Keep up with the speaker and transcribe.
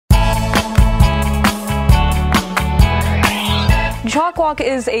Chalk Walk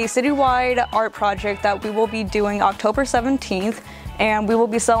is a citywide art project that we will be doing October 17th, and we will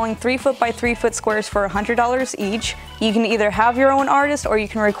be selling 3 foot by 3 foot squares for $100 each. You can either have your own artist or you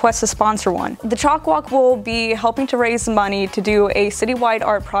can request to sponsor one. The Chalk Walk will be helping to raise money to do a citywide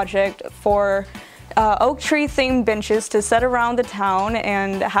art project for oak tree themed benches to set around the town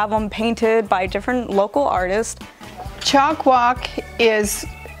and have them painted by different local artists. Chalk Walk is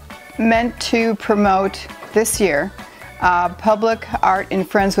meant to promote this year public art in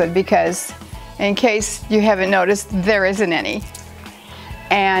Friendswood, because in case you haven't noticed, there isn't any.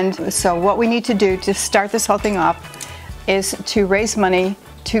 And so what we need to do to start this whole thing off is to raise money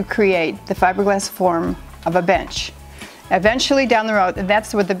to create the fiberglass form of a bench. Eventually down the road,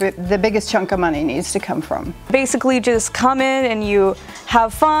 that's where the biggest chunk of money needs to come from. Basically just come in and you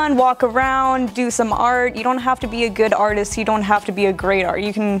have fun, walk around, do some art. You don't have to be a good artist, you don't have to be a great artist.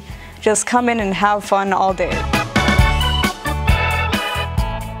 You can just come in and have fun all day.